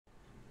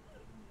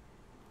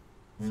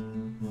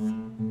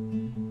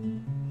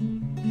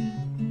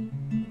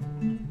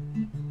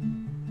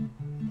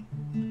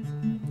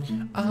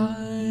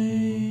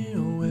I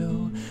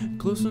will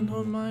close and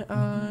hold my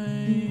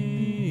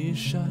eyes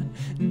shut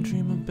and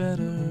dream of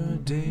better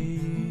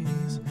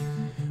days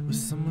with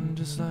someone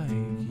just like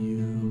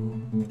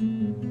you.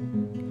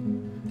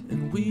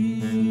 And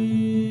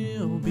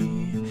we'll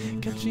be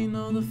catching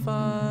all the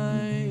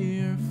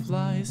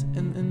fireflies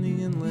and in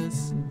the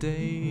endless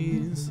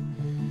days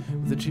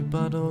with a cheap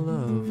bottle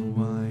of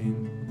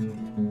wine.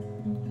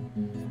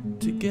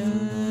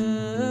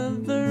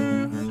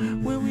 Together,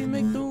 will we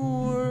make the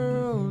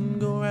world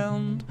go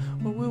round,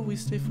 or will we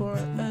stay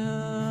forever,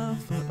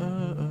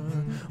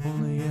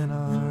 only in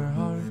our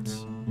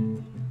hearts?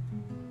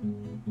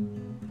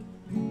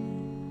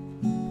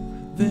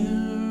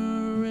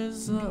 There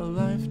is a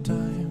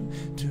lifetime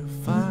to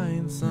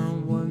find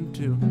someone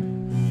to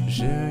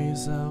share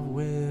yourself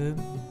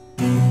with,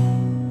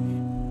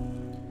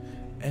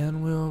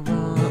 and we'll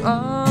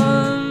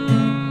run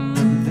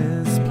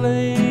this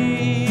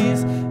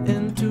place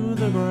into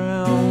the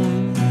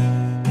ground.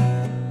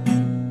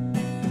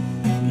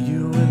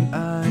 You and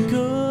I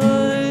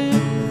could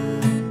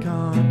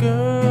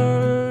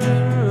conquer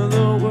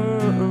the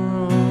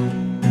world,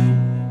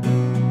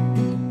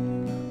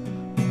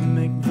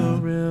 make the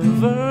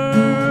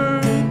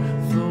river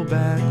flow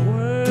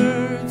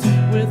backwards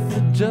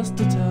with just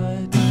a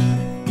touch,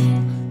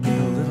 a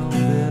little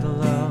bit of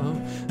love,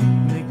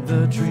 make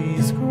the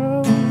trees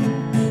grow,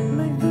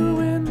 make the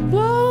wind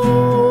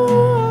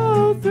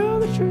blow through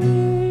the trees.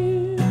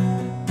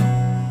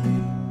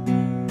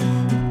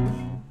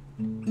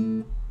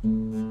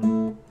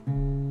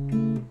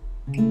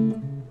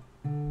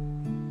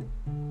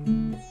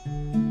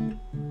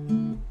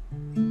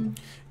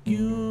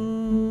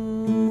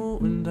 You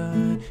and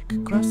I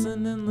could cross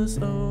an endless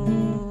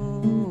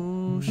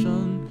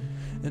ocean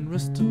and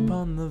rest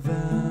upon the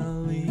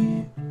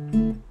valley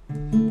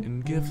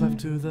and give life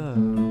to the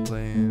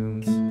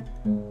plains.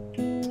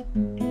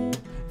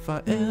 If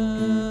I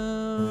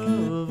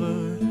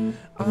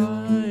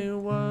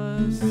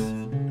was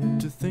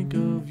to think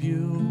of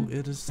you,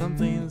 it is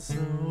something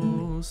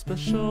so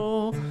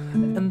special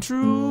and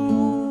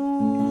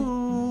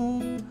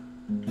true,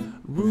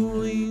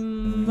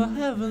 ruling the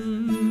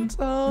heavens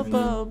up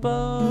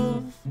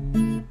above.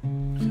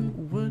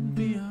 Would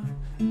be a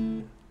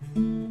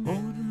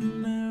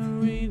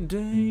ordinary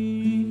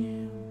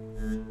day.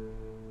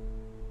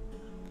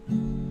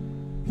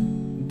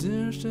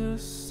 There's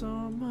just so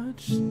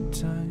much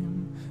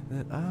time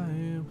that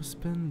I will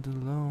spend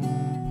alone,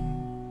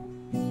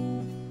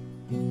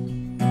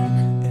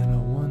 and I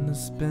want to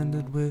spend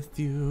it with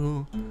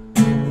you.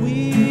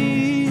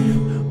 We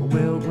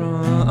will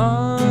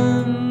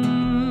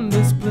run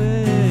this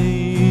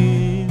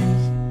place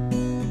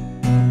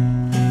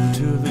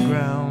to the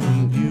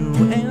ground. You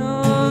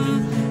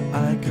and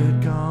I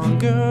could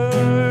conquer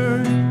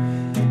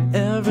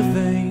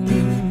everything,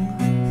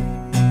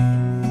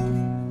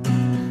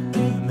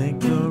 make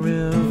the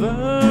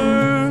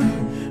river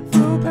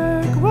flow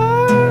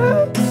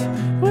backwards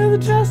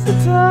with just a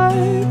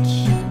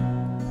touch,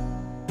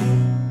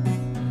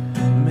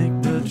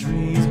 make the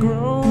trees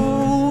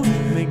grow,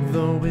 make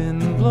the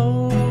wind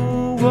blow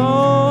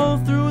all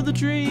through the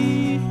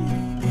trees.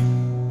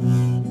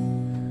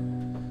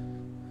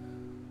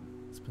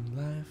 Spend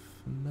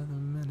life another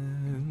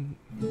minute.